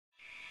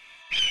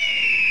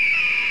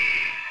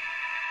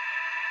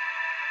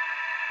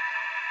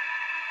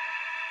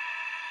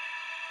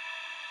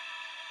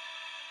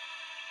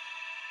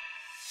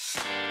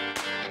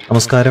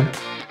നമസ്കാരം.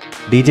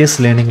 DJ's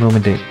learning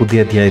റൂമിൻ്റെ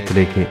പുതിയ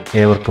അധ്യായത്തിലേക്ക്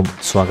ഏവർക്കും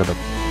സ്വാഗതം.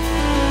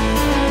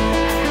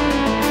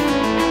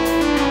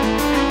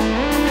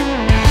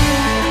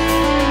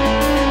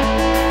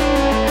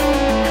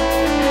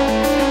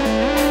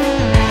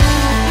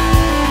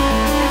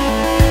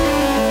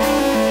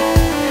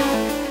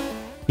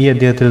 ഈ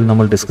അധ്യായത്തിൽ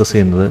നമ്മൾ ഡിസ്കസ്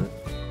ചെയ്യുന്നത്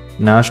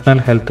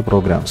നാഷണൽ ഹെൽത്ത്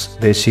പ്രോഗ്രാംസ്,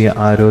 ദേശീയ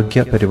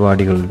ആരോഗ്യ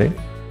പരിപാടികളുടെ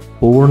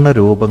പൂർണ്ണ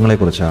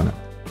രൂപങ്ങളെക്കുറിച്ചാണ്.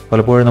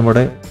 പലപ്പോഴും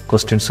നമ്മുടെ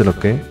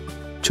ക്വസ്റ്റ്യൻസിലൊക്കെ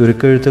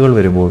ചുരുക്കെഴുത്തുകൾ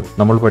വരുമ്പോൾ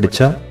നമ്മൾ പഠിച്ച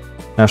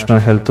നാഷണൽ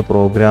ഹെൽത്ത്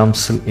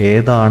പ്രോഗ്രാംസിൽ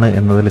ഏതാണ്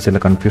എന്നതിൽ ചില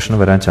കൺഫ്യൂഷൻ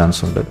വരാൻ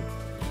ചാൻസ് ഉണ്ട്.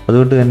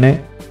 അതുകൊണ്ട് തന്നെ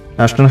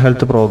നാഷണൽ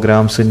ഹെൽത്ത്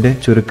പ്രോഗ്രാംസിൻ്റെ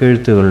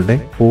ചുരുക്കെഴുത്തുകളുടെ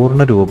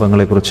പൂർണ്ണ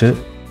രൂപങ്ങളെക്കുറിച്ച്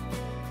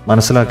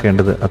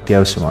മനസ്സിലാക്കേണ്ടത്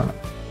അത്യാവശ്യമാണ്.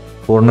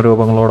 പൂർണ്ണ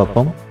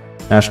രൂപങ്ങളോടൊപ്പം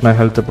നാഷണൽ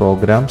ഹെൽത്ത്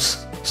പ്രോഗ്രാംസ്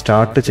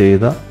സ്റ്റാർട്ട്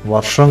ചെയ്ത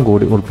വർഷം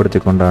കൂടി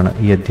ഉൾപ്പെടുത്തിക്കൊണ്ടാണ്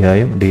ഈ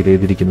അധ്യായം ഡീൽ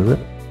ചെയ്തിരിക്കുന്നത്.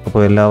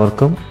 അപ്പോൾ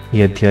എല്ലാവർക്കും ഈ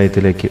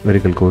അധ്യായത്തിലേക്ക്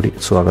ഒരിക്കൽ കൂടി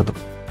സ്വാഗതം.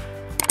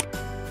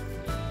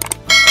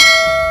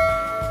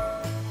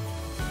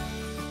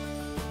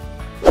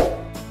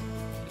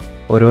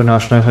 ഓരോ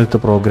നാഷണൽ ഹെൽത്ത്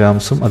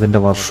പ്രോഗ്രാംസും അതിൻ്റെ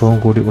വർഷവും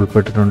കൂടി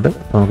ഉൾപ്പെട്ടിട്ടുണ്ട്.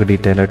 നമുക്ക്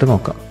ഡീറ്റെയിൽ ആയിട്ട്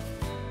നോക്കാം.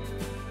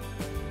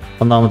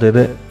 ഒന്നാമത്തേത്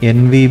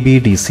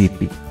NVBDCP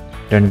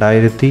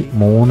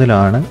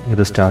 2003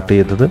 ഇത് സ്റ്റാർട്ട്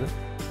ചെയ്തത്.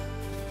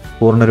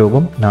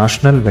 പൂർണ്ണരൂപം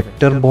national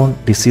vector bone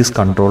disease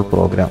control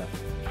programme.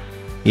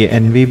 ഈ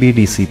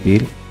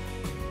NVBDCPയിൽ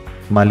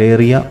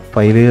മലേറിയ,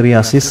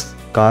 ഫൈലേറിയാസിസ്,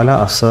 കാല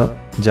അസർ,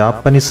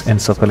 Japanese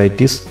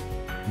encephalitis,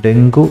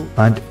 dengue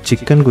and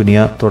chicken ഗുനിയ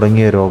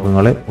തുടങ്ങിയ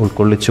രോഗങ്ങളെ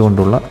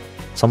ഉൾക്കൊള്ളിച്ചുകൊണ്ടുള്ള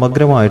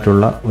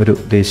സമഗ്രമായിട്ടുള്ള ഒരു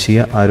ദേശീയ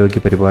ആരോഗ്യ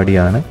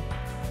പരിപാടിയാണ്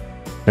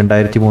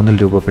 2003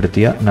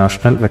 രൂപപ്പെടുത്തിയ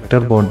national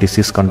vector bone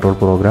disease control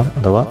programme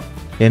അഥവാ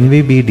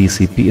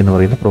NVBDCP എന്ന്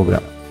പറയുന്ന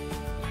പ്രോഗ്രാം.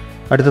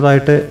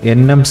 അടുത്തതായിട്ട്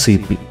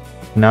NMCP,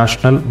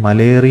 national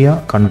malaria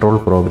control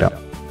programme.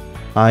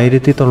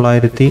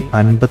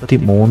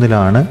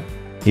 1953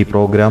 ഈ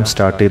പ്രോഗ്രാം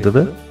സ്റ്റാർട്ട്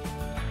ചെയ്തത്.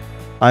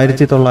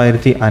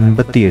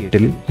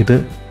 1958 ഇത്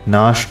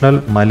നാഷണൽ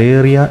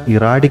മലേറിയ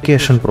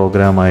ഇറാഡിക്കേഷൻ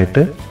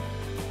പ്രോഗ്രാമായിട്ട്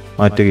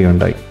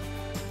മാറ്റുകയുണ്ടായി.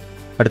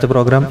 അടുത്ത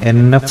programme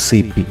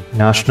NFCP,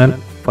 national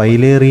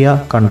filaria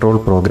control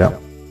programme.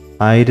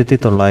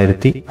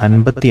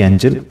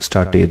 1955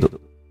 start ചെയ്തു.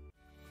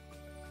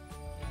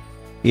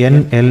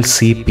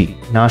 NLCP,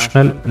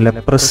 national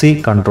leprosy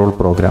control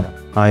programme.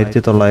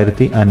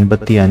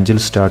 1955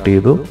 start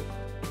ചെയ്തു.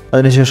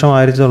 അതിനുശേഷം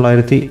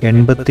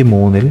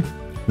 1983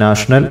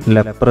 നാഷണൽ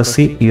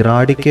ലെപ്രസി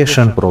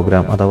ഇറാഡിക്കേഷൻ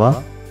പ്രോഗ്രാം അഥവാ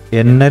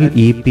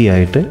NLEP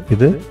ആയിട്ട്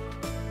ഇത്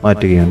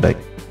മാറ്റുകയുണ്ടായി.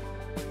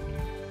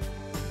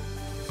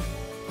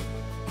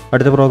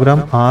 അടുത്ത programme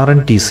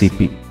RNTCP,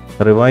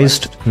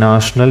 revised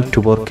national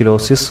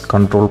tuberculosis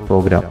control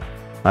programme.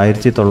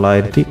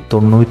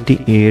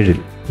 1997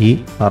 ഈ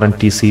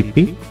RNTCP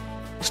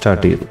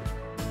സ്റ്റാർട്ട് ചെയ്തു.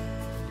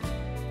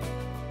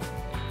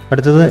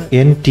 അടുത്തത്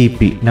NTP,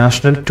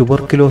 നാഷണൽ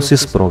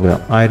ട്യൂബർക്യുലോസിസ് പ്രോഗ്രാം.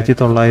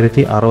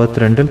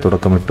 1962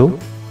 തുടക്കമിട്ടു.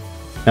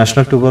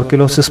 നാഷണൽ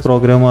ട്യൂബർക്യുലോസിസ്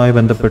പ്രോഗ്രാമുമായി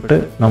ബന്ധപ്പെട്ട്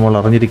നമ്മൾ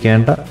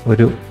അറിഞ്ഞിരിക്കേണ്ട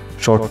ഒരു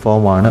ഷോർട്ട്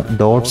ഫോമാണ്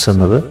DOTS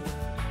എന്നത്.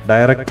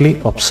 Directly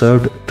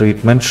observed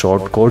treatment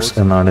short course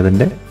എന്നാണ്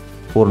ഇതിൻ്റെ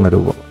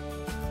പൂർണ്ണരൂപം.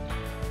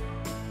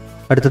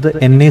 അടുത്തത്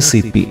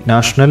NACP,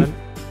 national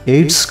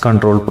AIDS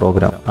control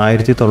programme.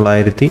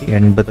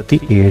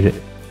 1987.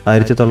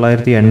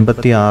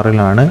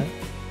 1986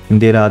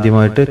 ഇന്ത്യയിൽ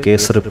ആദ്യമായിട്ട്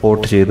കേസ്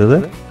റിപ്പോർട്ട് ചെയ്തത്.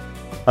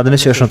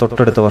 അതിനുശേഷം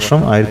തൊട്ടടുത്ത വർഷം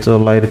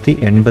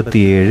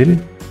 1987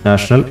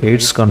 നാഷണൽ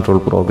എയ്ഡ്സ് കൺട്രോൾ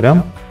പ്രോഗ്രാം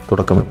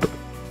തുടക്കമിട്ടു.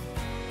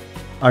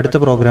 അടുത്ത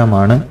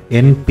പ്രോഗ്രാമാണ്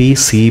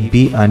NPCB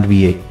and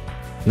VI,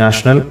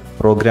 national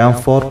programme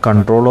four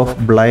control of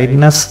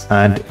blindness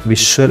and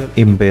visual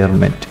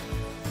impairment.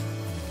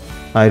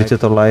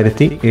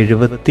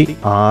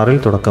 1976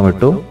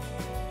 തുടക്കമിട്ടു.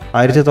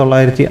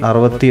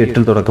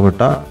 1968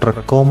 തുടക്കമിട്ട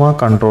ട്രക്കോമ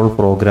കൺട്രോൾ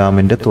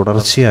പ്രോഗ്രാമിൻ്റെ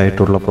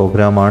തുടർച്ചയായിട്ടുള്ള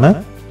പ്രോഗ്രാമാണ്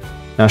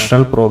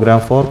national programme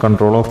four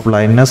control of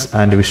blindness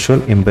and visual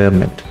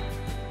impairment.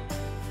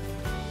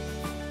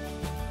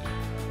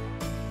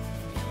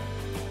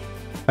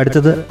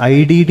 അടുത്തത്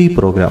IDD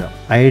programme,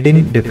 iodine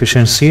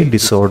deficiency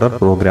disorder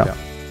programme.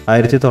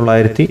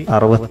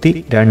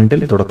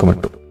 1962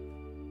 തുടക്കമിട്ടു.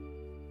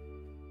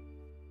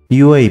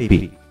 UIP,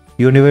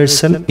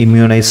 universal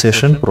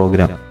immunisation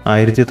programme.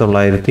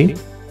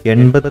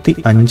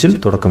 1985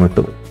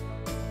 തുടക്കമിട്ടു.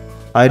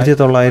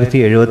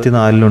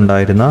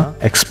 1974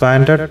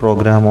 expanded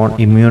programme on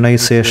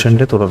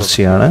ഇമ്മ്യൂണൈസേഷൻ്റെ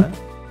തുടർച്ചയാണ്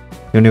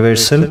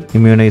universal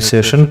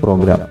immunisation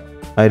programme.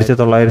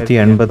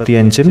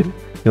 1985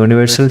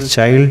 universal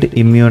child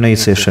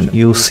immunisation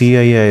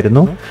UCI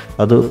ആയിരുന്നു.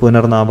 അത്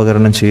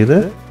പുനർനാമകരണം ചെയ്ത്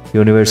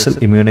യൂണിവേഴ്സൽ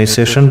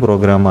ഇമ്മ്യൂണൈസേഷൻ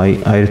പ്രോഗ്രാമായി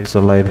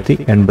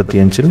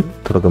 1985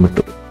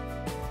 തുടക്കമിട്ടു.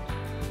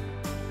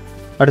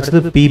 അടുത്തത്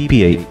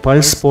PPI,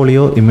 pulse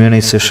polio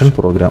immunisation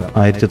programme.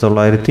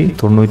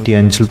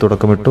 1995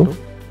 തുടക്കമിട്ടു.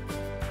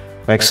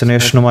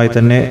 വാക്സിനേഷനുമായി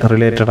തന്നെ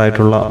റിലേറ്റഡ്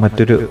ആയിട്ടുള്ള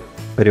മറ്റൊരു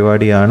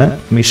പരിപാടിയാണ്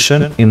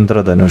മിഷൻ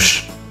ഇന്ദ്രധനുഷ്.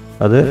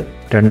 അത്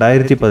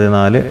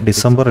 2014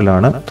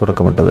 ഡിസംബറിലാണ്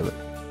തുടക്കമിട്ടത്.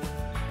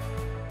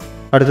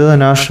 അടുത്തത്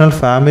നാഷണൽ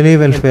ഫാമിലി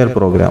വെൽഫെയർ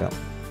പ്രോഗ്രാം.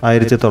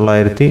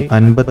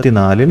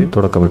 1954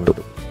 തുടക്കമിട്ടു.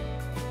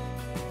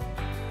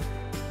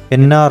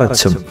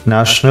 NRHM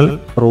national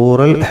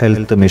rural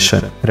health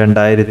mission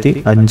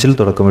 2005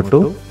 തുടക്കമിട്ടു.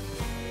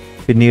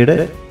 പിന്നീട്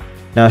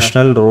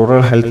നാഷണൽ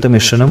റൂറൽ ഹെൽത്ത്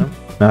മിഷനും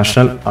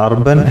നാഷണൽ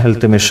അർബൻ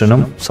ഹെൽത്ത്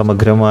മിഷനും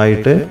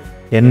സമഗ്രമായിട്ട്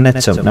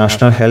NHM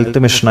നാഷണൽ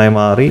ഹെൽത്ത് മിഷനായി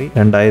മാറി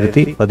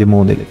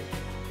 2013.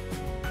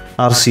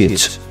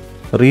 RCH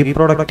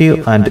reproductive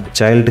and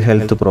child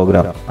health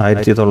programme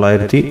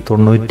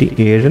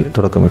 1997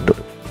 തുടക്കമിട്ടു.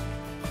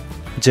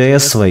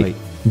 JSY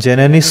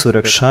ജനനി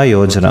സുരക്ഷാ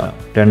യോജന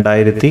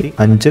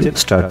 2005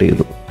 സ്റ്റാർട്ട്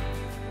ചെയ്തു.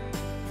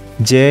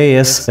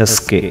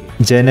 JSSK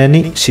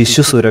ജനനി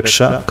ശിശു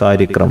സുരക്ഷാ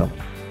കാര്യക്രമം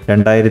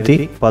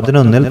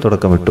 2011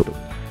 തുടക്കമിട്ടു.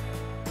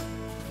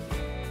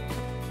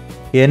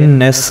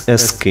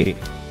 NSSK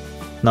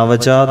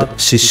നവജാത്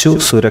ശിശു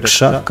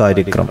സുരക്ഷാ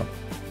കാര്യക്രമം.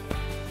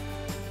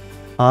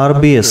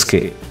 RBSK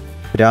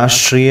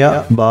രാഷ്ട്രീയ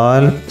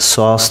ബാൽ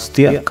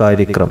Swasthya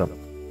കാര്യക്രമം.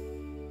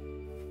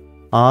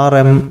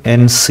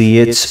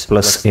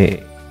 RMNCH+A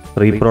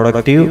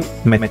reproductive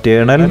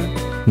maternal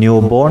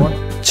newborn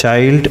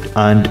child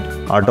and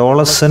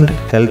adolescent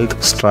health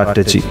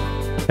strategy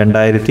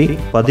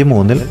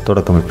 2013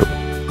 തുടക്കമിട്ടു.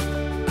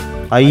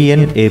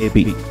 INAP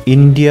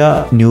India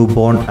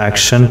newborn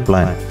action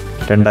plan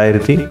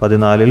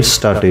 2014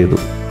 start ചെയ്തു.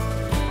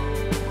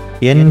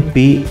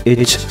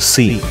 NPHC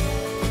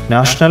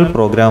national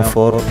programme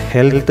for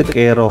health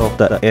care of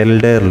the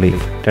elderly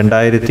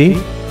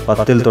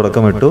 2010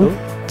 തുടക്കമിട്ടു.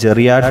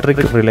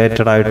 ജെറിയാട്രിക്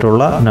റിലേറ്റഡ്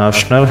ആയിട്ടുള്ള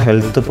നാഷണൽ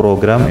ഹെൽത്ത്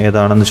പ്രോഗ്രാം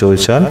ഏതാണെന്ന്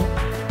ചോദിച്ചാൽ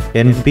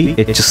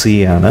NPHC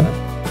ആണ്.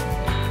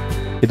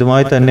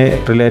 ഇതുമായി തന്നെ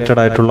റിലേറ്റഡ്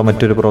ആയിട്ടുള്ള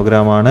മറ്റൊരു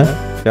പ്രോഗ്രാമാണ്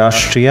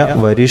രാഷ്ട്രീയ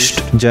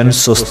വരിഷ്ഠ് ജൻ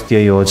സ്വാസ്ഥ്യ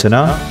യോജന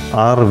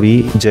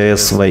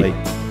RVJSY.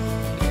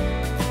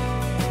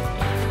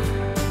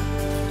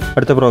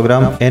 അടുത്ത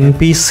programme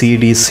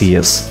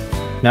NPCDCS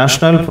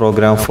national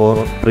programme four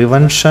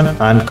prevention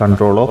and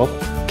control of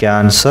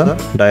cancer,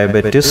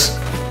 diabetes,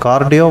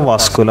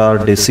 cardiovascular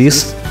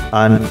disease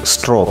and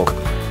stroke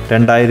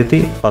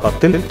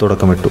 2010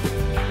 തുടക്കമിട്ടു.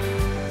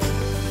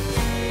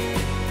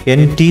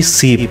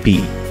 NTCP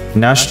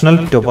national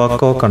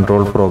tobacco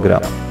control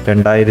programme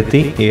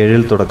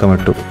 2007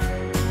 തുടക്കമിട്ടു.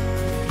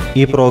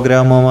 ഈ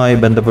പ്രോഗ്രാമുമായി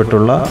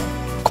ബന്ധപ്പെട്ടുള്ള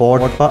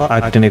കോഡ്പ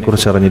ആക്ടിനെ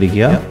കുറിച്ച്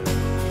അറിഞ്ഞിരിക്കുക.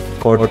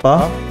 കോഡ്പ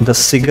the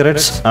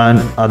cigarettes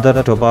and other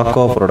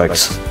tobacco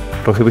products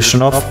prohibition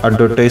of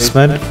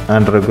advertisement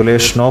and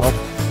regulation of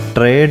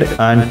trade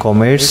and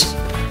commerce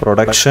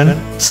production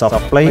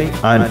supply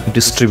and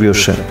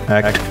distribution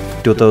act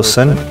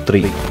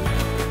 2003.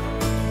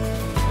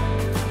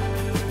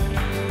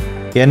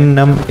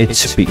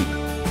 NMHP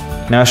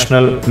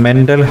national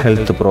mental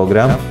health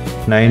programme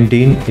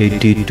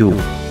 1982.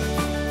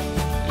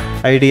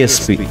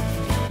 IDSP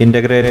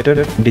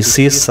integrated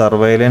disease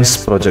surveillance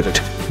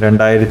project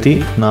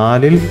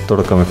 2004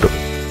 തുടക്കമിട്ടു.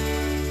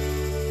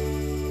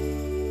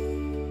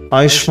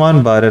 Ayushman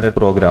Bharat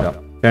programme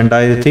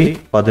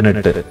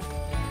 2018.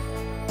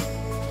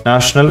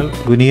 National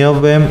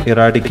ഗുനിയവേം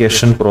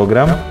eradication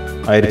programme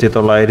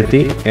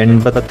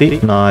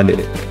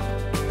 1984.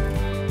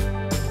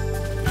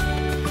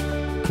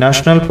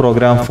 National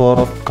programme four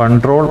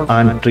control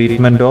and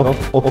treatment of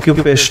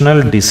occupational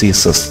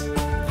diseases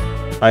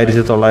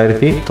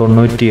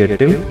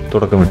 1998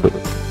 തുടക്കമിട്ടു.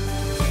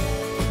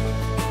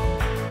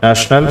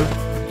 National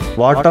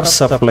water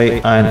supply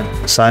and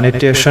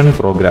sanitation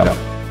programme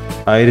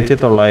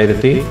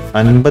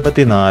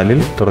 1954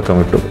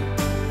 തുടക്കമിട്ടു.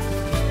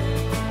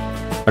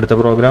 അടുത്ത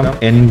programme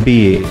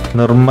NBA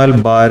Nirmal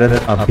Bharat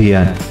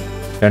Abhiyan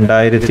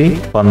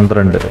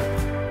 2012.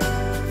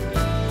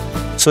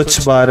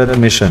 Swachh Bharat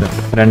mission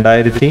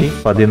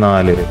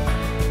 2014.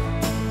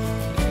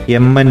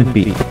 MNP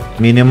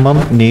minimum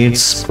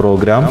needs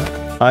programme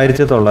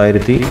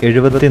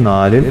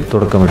 1974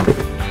 തുടക്കമിട്ടു.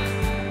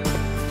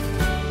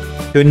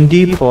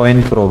 20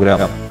 point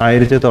programme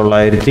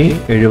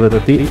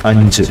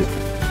 1975.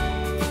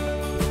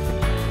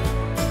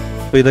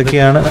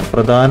 ഇതൊക്കെയാണ്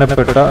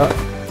പ്രധാനപ്പെട്ട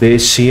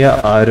ദേശീയ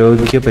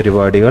ആരോഗ്യ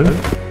പരിപാടികൾ.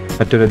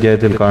 മറ്റൊരു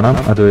അധ്യായത്തിൽ കാണാം.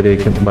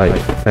 അതുവരേക്കും ബൈ.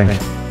 Thank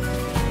you.